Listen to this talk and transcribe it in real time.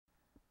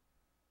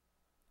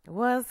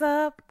What's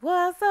up,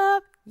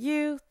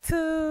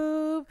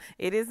 YouTube?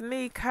 It is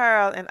me,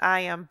 Carl, and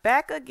I am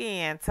back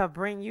again to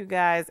bring you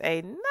guys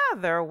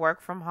another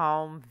work from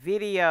home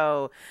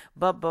video.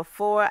 But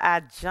before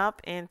I jump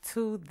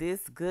into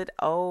this good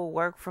old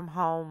work from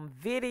home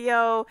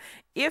video,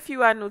 if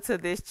you are new to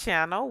this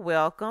channel,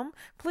 welcome.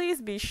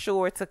 Please be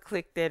sure to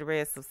click that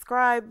red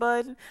subscribe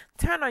button,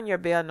 turn on your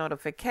bell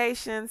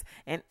notifications,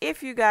 and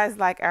if you guys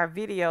like our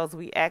videos,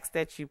 we ask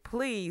that you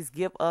please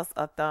give us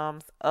a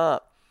thumbs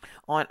up.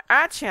 On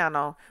our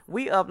channel,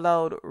 we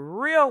upload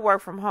real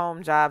work from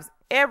home jobs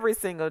every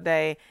single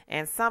day,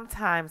 and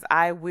sometimes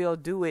I will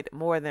do it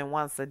more than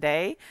once a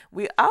day.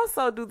 We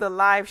also do the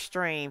live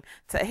stream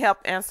to help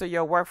answer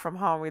your work from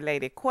home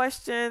related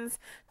questions,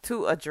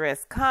 to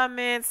address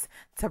comments,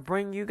 to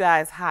bring you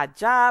guys hot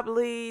job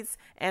leads,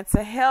 and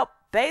to help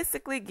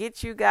basically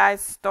get you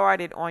guys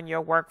started on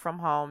your work from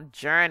home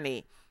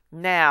journey.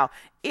 Now,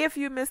 if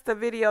you missed the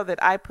video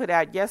that I put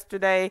out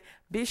yesterday,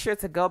 be sure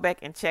to go back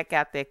and check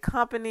out that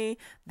company.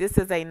 This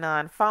is a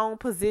non-phone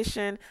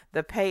position.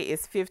 The pay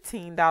is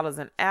 $15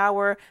 an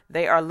hour.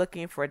 They are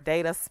looking for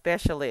data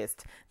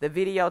specialists. The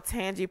video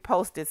Tangi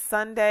posted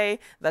Sunday.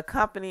 The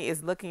company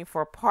is looking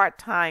for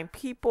part-time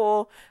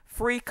people,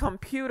 free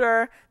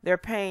computer. They're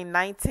paying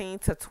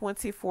 $19 to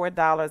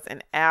 $24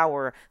 an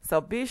hour. So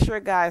be sure,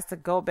 guys, to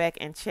go back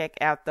and check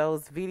out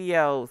those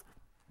videos.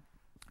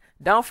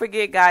 Don't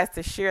forget, guys,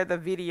 to share the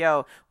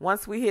video.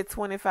 Once we hit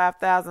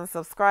 25,000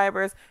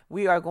 subscribers,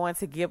 we are going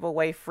to give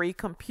away free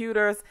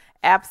computers.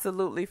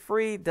 Absolutely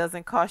free.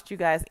 Doesn't cost you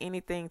guys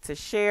anything to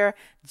share.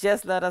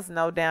 Just let us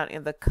know down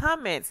in the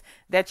comments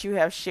that you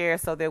have shared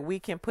so that we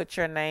can put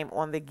your name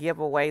on the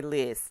giveaway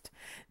list.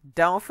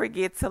 Don't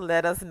forget to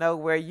let us know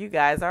where you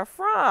guys are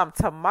from.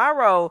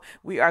 Tomorrow,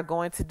 we are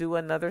going to do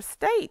another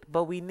state,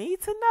 but we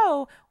need to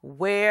know,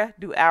 where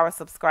do our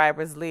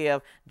subscribers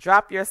live?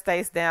 Drop your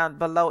states down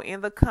below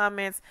in the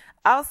comments.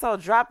 Also,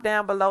 drop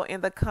down below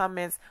in the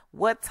comments,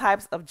 what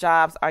types of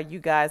jobs are you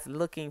guys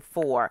looking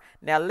for?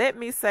 Now, let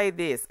me say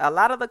this. A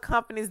lot of the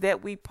companies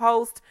that we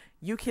post,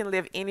 you can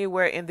live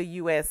anywhere in the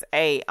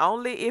USA.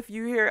 Only if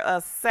you hear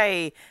us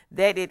say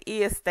that it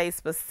is state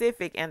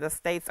specific and the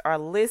states are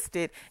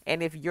listed,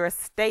 and if your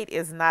state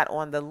is not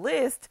on the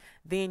list,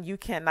 then you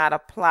cannot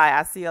apply.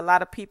 I see a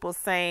lot of people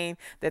saying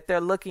that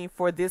they're looking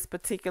for this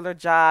particular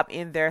job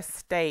in their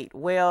state.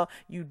 Well,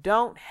 you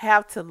don't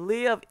have to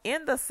live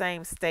in the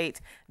same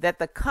state that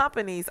the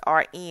companies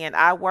are in.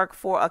 I work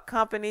for a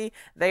company.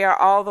 They are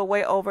all the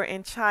way over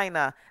in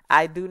China.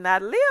 I do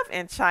not live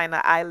in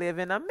China. I live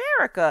in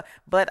America,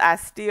 but I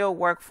still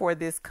work for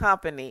this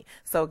company.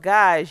 So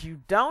guys, you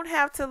don't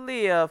have to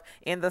live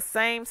in the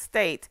same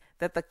state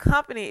that the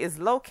company is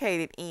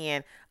located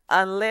in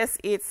unless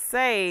it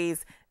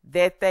says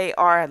that they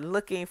are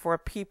looking for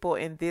people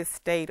in this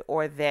state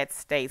or that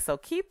state. So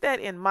keep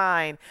that in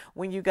mind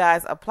when you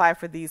guys apply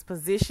for these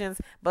positions.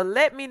 But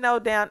let me know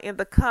down in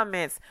the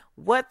comments,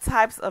 what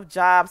types of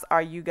jobs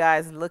are you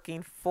guys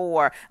looking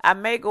for? I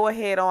may go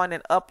ahead on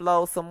and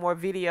upload some more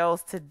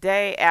videos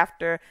today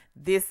after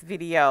this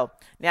video.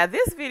 Now,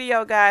 this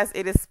video, guys,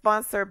 it is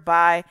sponsored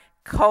by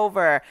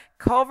Cover.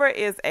 Cover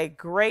is a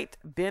great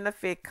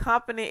benefit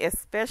company,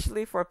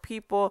 especially for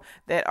people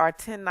that are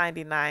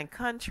 1099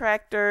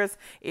 contractors.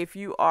 If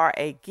you are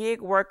a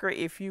gig worker,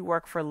 if you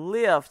work for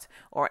Lyft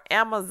or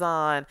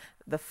Amazon,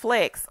 The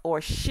Flex, or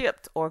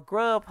Shipt, or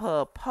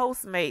Grubhub,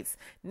 Postmates,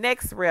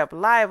 NextRep,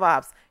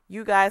 LiveOps,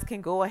 you guys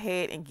can go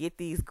ahead and get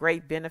these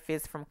great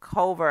benefits from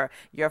Cover.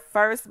 Your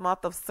first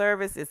month of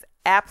service is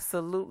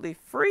absolutely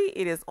free.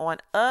 It is on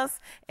us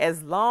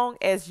as long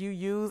as you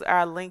use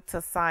our link to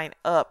sign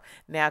up.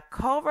 Now,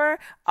 Cover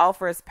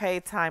offers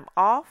paid time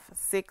off,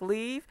 sick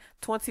leave,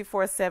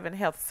 24/7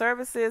 health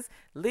services,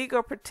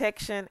 legal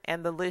protection,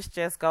 and the list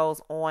just goes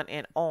on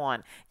and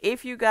on.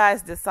 If you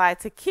guys decide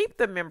to keep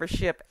the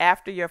membership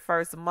after your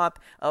first month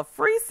of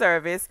free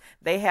service,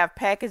 they have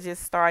packages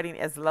starting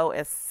as low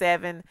as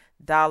 $7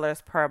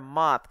 per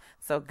month.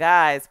 So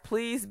guys,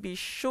 please be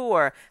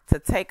sure to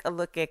take a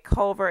look at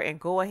Cover and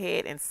go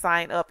ahead and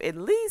sign up. At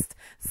least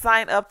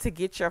sign up to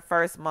get your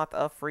first month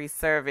of free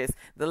service.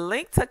 The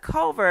link to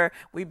Cover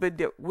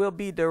will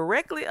be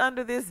directly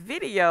under this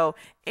video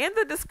in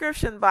the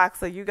description box,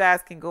 so you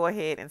guys can go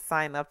ahead and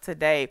sign up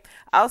today.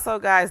 Also,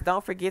 guys,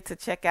 don't forget to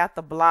check out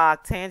the blog.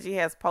 Tangi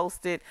has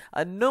posted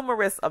a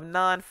numerous of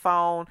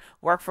non-phone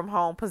work from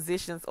home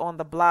positions on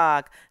the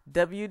blog,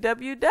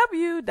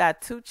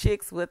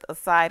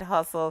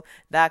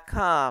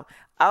 www.twochickswithasidehustle.com.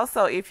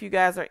 Also, if you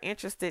guys are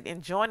interested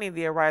in joining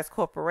the Arise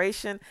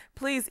Corporation,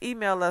 please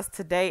email us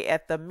today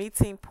at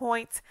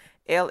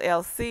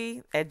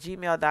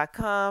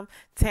themeetingpointllc@gmail.com.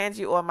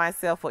 Tangi or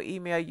myself will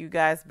email you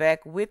guys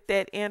back with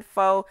that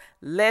info.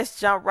 Let's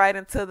jump right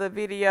into the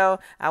video.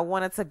 I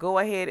wanted to go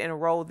ahead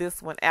and roll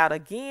this one out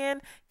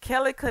again.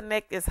 Kelly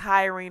Connect is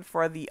hiring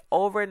for the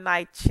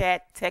overnight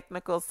chat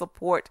technical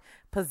support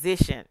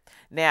position.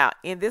 Now,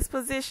 in this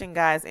position,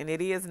 guys, and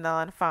it is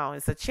non-phone,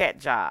 it's a chat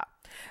job.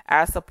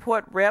 Our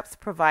support reps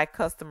provide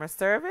customer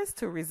service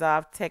to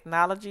resolve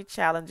technology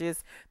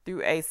challenges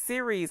through a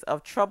series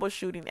of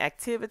troubleshooting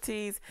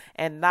activities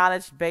and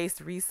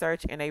knowledge-based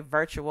research in a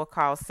virtual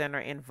call center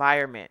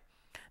environment.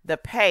 The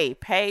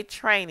paid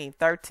training,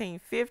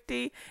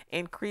 $13.50,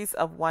 increase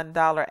of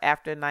 $1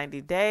 after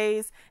 90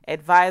 days.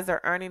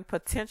 Advisor earning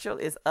potential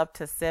is up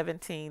to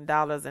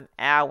 $17 an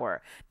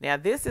hour. Now,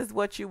 this is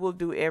what you will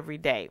do every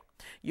day.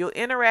 You'll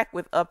interact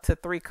with up to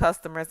 3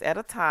 customers at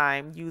a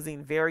time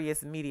using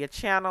various media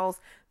channels.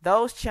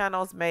 Those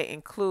channels may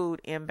include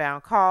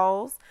inbound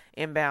calls,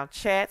 inbound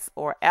chats,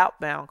 or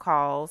outbound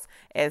calls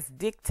as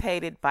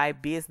dictated by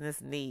business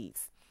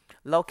needs.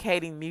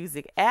 Locating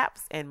music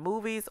apps and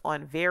movies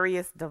on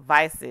various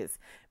devices,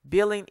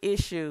 billing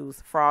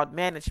issues, fraud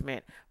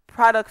management,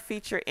 product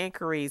feature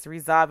inquiries,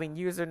 resolving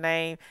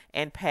username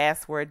and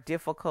password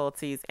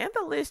difficulties, and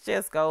the list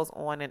just goes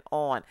on and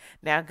on.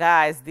 Now,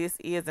 guys, this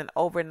is an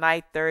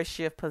overnight third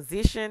shift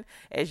position.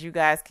 As you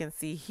guys can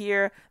see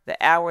here, the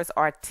hours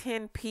are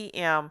 10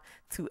 p.m.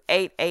 to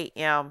 8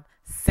 a.m.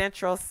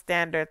 Central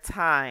Standard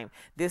Time.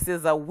 This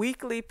is a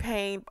weekly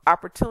paying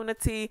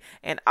opportunity,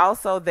 and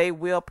also they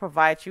will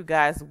provide you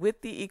guys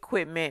with the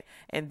equipment,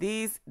 and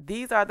these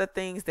are the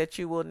things that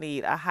you will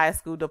need: a high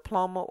school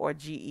diploma or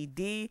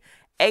GED,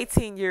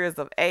 18 years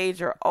of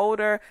age or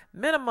older,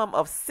 minimum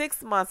of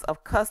 6 months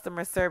of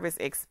customer service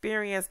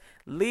experience,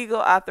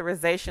 legal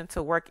authorization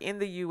to work in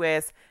the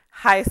U.S.,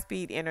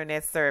 high-speed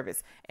internet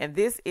service. And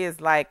this is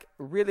like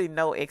really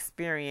no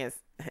experience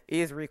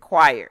is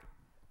required.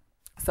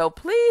 So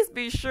please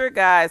be sure,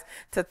 guys,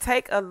 to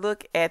take a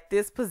look at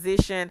this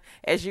position.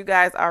 As you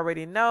guys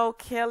already know,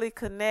 Kelly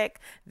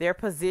Connect, their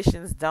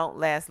positions don't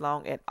last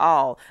long at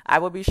all. I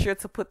will be sure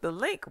to put the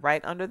link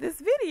right under this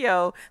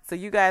video so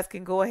you guys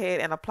can go ahead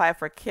and apply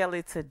for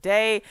Kelly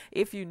today.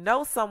 If you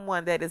know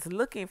someone that is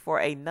looking for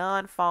a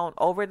non-phone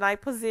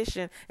overnight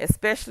position,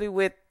 especially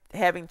with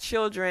having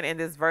children in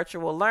this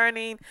virtual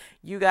learning,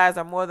 you guys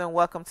are more than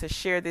welcome to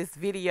share this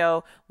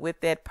video with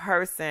that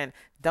person.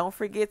 Don't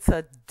forget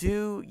to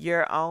do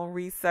your own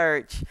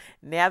research.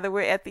 Now that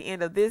we're at the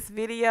end of this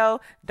video,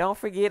 don't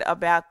forget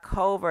about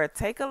Cover.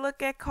 Take a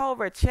look at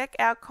Cover. Check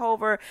out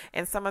Cover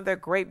and some of their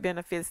great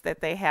benefits that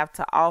they have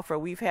to offer.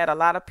 We've had a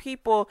lot of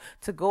people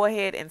to go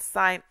ahead and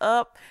sign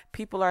up.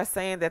 People are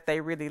saying that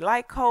they really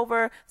like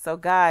Cover. So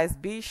guys,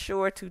 be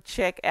sure to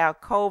check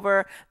out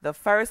Cover. The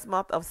first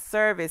month of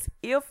service,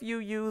 if you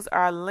use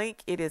our link,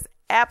 it is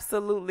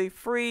absolutely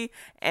free,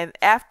 and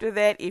after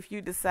that, if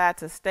you decide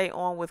to stay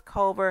on with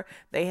Cover,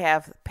 they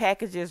have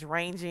packages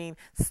ranging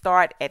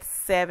start at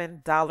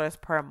 $7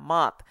 per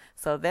month.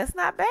 So that's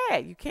not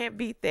bad. You can't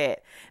beat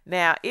that.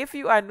 Now, if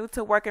you are new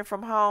to working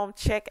from home,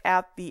 check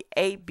out the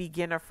 8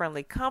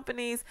 beginner-friendly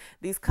companies.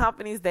 These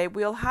companies, they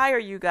will hire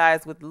you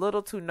guys with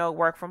little to no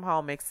work from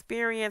home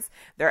experience.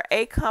 There are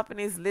 8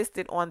 companies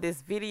listed on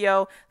this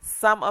video.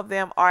 Some of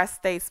them are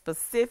state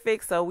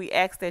specific, so we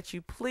ask that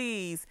you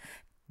please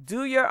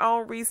do your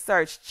own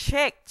research.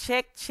 Check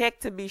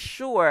to be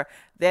sure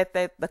that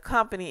the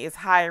company is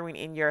hiring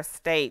in your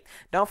state.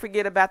 Don't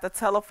forget about the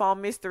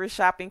telephone mystery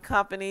shopping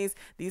companies.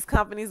 These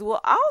companies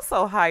will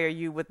also hire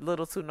you with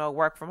little to no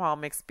work from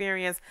home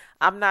experience.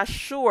 I'm not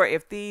sure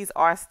if these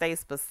are state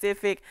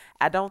specific.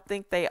 I don't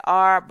think they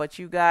are, but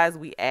you guys,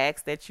 we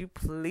ask that you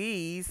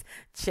please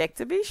check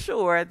to be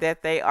sure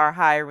that they are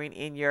hiring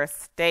in your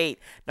state.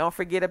 Don't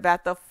forget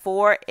about the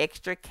 4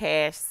 extra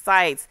cash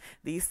sites.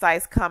 These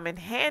sites come in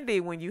handy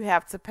when you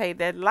have to pay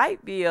that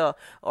light bill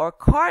or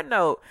car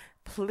note.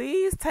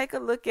 Please take a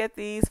look at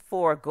these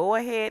 4. Go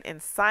ahead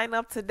and sign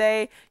up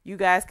today. You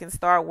guys can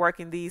start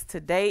working these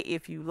today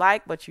if you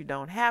like, but you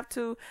don't have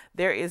to.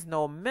 There is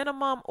no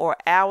minimum or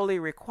hourly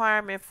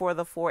requirement for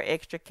the 4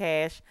 extra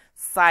cash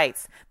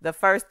sites. The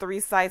first 3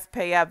 sites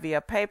pay out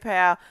via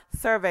PayPal.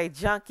 Survey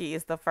Junkie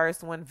is the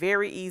first one.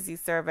 Very easy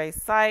survey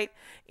site.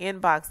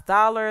 Inbox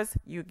Dollars,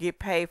 you get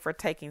paid for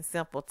taking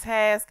simple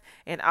tasks,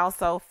 and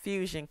also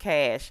Fusion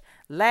Cash.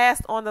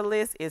 Last on the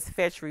list is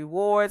Fetch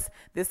Rewards.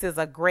 This is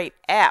a great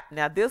app.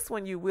 Now, this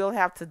one you will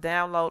have to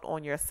download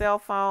on your cell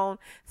phone.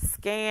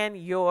 Scan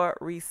your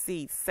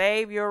receipts.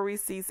 Save your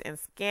receipts and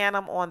scan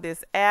them on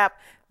this app.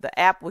 The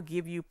app will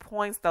give you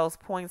points. Those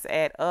points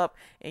add up,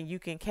 and you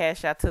can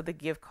cash out to the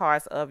gift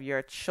cards of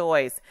your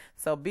choice.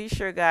 So be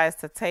sure, guys,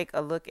 to take a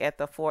look at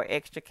the 4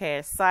 extra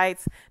cash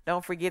sites.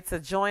 Don't forget to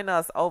join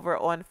us over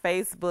on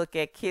Facebook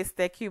at Kiss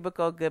That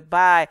Cubicle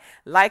Goodbye.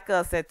 Like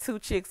us at 2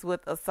 Chicks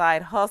with a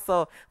Side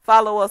Hustle.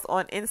 Follow us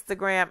on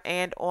Instagram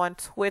and on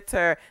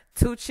Twitter.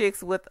 2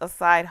 Chicks with a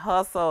Side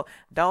Hustle.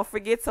 Don't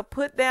forget to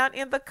put down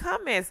in the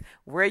comments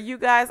where you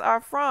guys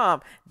are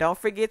from. Don't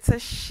forget to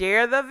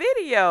share the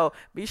video.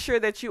 Be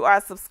sure that you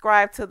are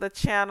subscribed to the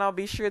channel.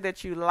 Be sure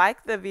that you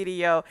like the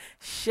video.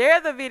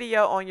 Share the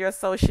video on your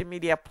social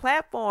media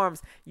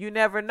platforms. You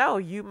never know,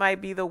 you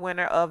might be the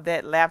winner of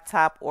that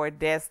laptop or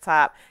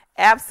desktop.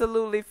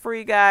 Absolutely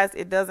free, guys.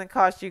 It doesn't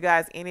cost you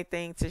guys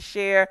anything to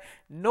share,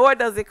 nor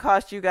does it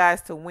cost you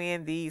guys to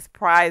win these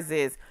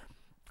prizes.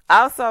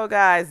 Also,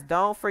 guys,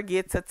 don't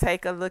forget to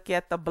take a look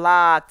at the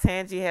blog.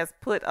 Tangi has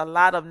put a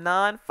lot of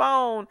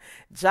non-phone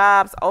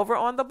jobs over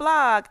on the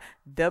blog,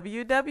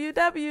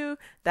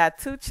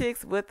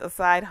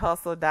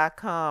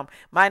 www.twochickswithasidehustle.com.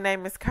 My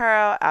name is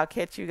Carl. I'll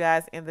catch you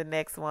guys in the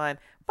next one.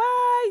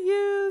 Bye,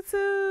 you.